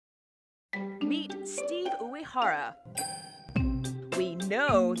Meet Steve Uyehara. We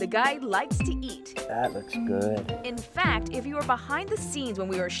know the guy likes to eat. That looks good. In fact, if you were behind the scenes when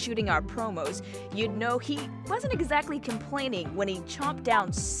we were shooting our promos, you'd know he wasn't exactly complaining when he chomped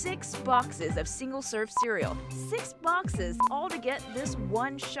down 6 boxes of single-serve cereal. 6 boxes, all to get this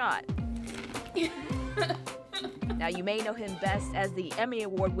one shot. Now, you may know him best as the Emmy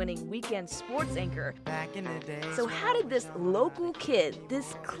Award-winning weekend sports anchor. Back in the day. So how did this local kid,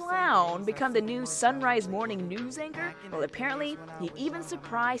 this clown, become the new Sunrise Morning News anchor? Well, apparently, he even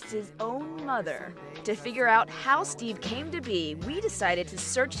surprised his own mother. To figure out how Steve came to be, we decided to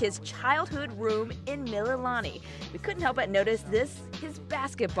search his childhood room in Mililani. We couldn't help but notice this, his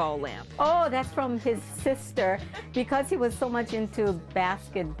basketball lamp. Oh, that's from his sister, because he was so much into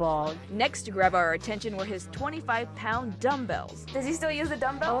basketball. Next to grab our attention were his 25-pound dumbbells. Does he still use the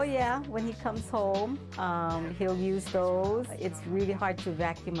dumbbells? Oh yeah, when he comes home, he'll use those. It's really hard to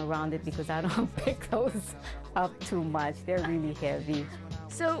vacuum around it because I don't pick those up too much. They're really heavy.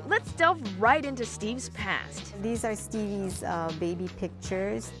 So let's delve right into Steve's past. These are Stevie's baby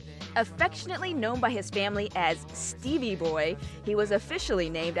pictures. Affectionately known by his family as Stevie Boy, he was officially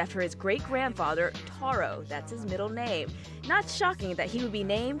named after his great-grandfather, Taro. That's his middle name. Not shocking that he would be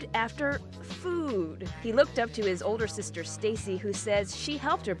named after food. He looked up to his older sister, Stacy, who says she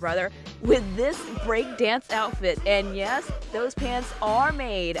helped her brother with this breakdance outfit. And yes, those pants are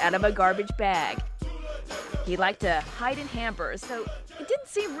made out of a garbage bag. He liked to hide in hampers, so it didn't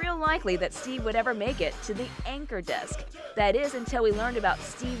seem real likely that Steve would ever make it to the anchor desk. That is, until we learned about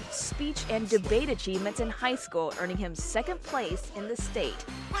Steve's speech and debate achievements in high school, earning him 2nd place in the state.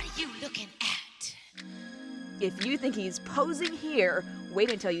 What are you looking at? If you think he's posing here,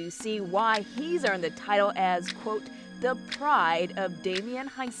 wait until you see why he's earned the title as, quote, the pride of Damien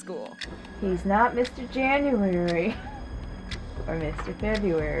High School. He's not Mr. January or Mr.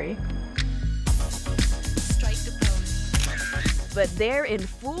 February. But there in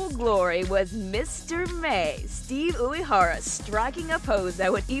full glory was Mr. May, Steve Uyehara, striking a pose that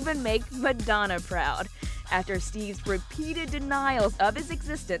would even make Madonna proud. After Steve's repeated denials of his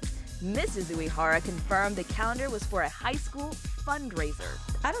existence, Mrs. Uyehara confirmed the calendar was for a high school fundraiser.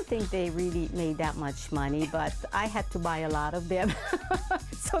 I don't think they really made that much money, but I had to buy a lot of them.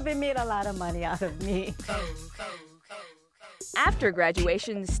 So they made a lot of money out of me. After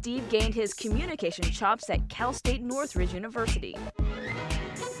graduation, Steve gained his communication chops at Cal State Northridge University.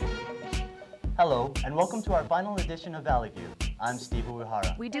 Hello, and welcome to our final edition of Valley View. I'm Steve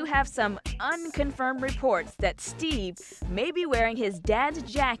Uyehara. We do have some unconfirmed reports that Steve may be wearing his dad's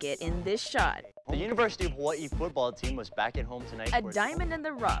jacket in this shot. The University of Hawaii football team was back at home tonight. A diamond in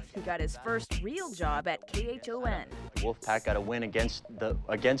the rough who got his first real job at KHON. Wolfpack got a win against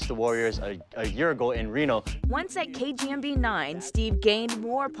the Warriors a year ago in Reno. Once at KGMB 9, Steve gained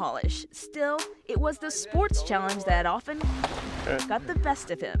more polish. Still, it was the sports challenge that often got the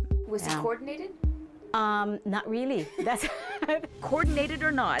best of him. Was he coordinated? Not really. That's Coordinated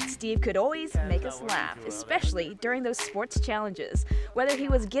or not, Steve could always make us laugh, especially during those sports challenges. Whether he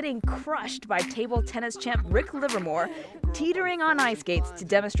was getting crushed by table tennis champ Rick Livermore, teetering on ice skates to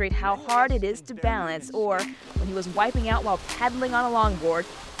demonstrate how hard it is to balance, or when he was wiping out while paddling on a longboard,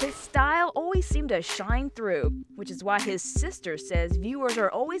 his style always seemed to shine through, which is why his sister says viewers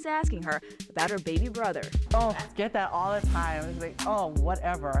are always asking her about her baby brother. Oh, get that all the time. It's like, oh,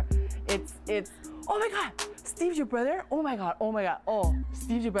 whatever. It's, oh my God, Steve's your brother? Oh my God, oh,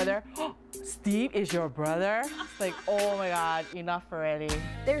 Steve's your brother? Oh, Steve is your brother? It's like, oh my God, enough already.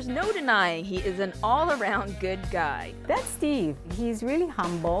 There's no denying he is an all-around good guy. That's Steve. He's really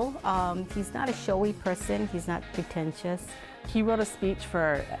humble. He's not a showy person. He's not pretentious. He wrote a speech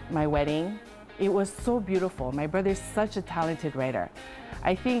for my wedding. It was so beautiful. My brother's such a talented writer.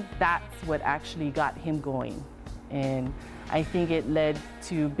 I think that's what actually got him going. And I think it led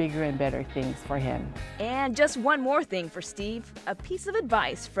to bigger and better things for him. And just one more thing for Steve, a piece of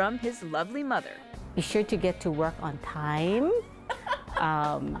advice from his lovely mother. Be sure to get to work on time.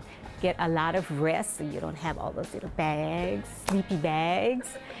 Get a lot of rest so you don't have all those little bags, sleepy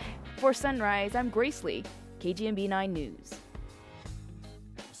bags. For Sunrise, I'm Grace Lee, KGMB 9 News.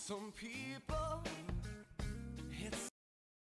 Some people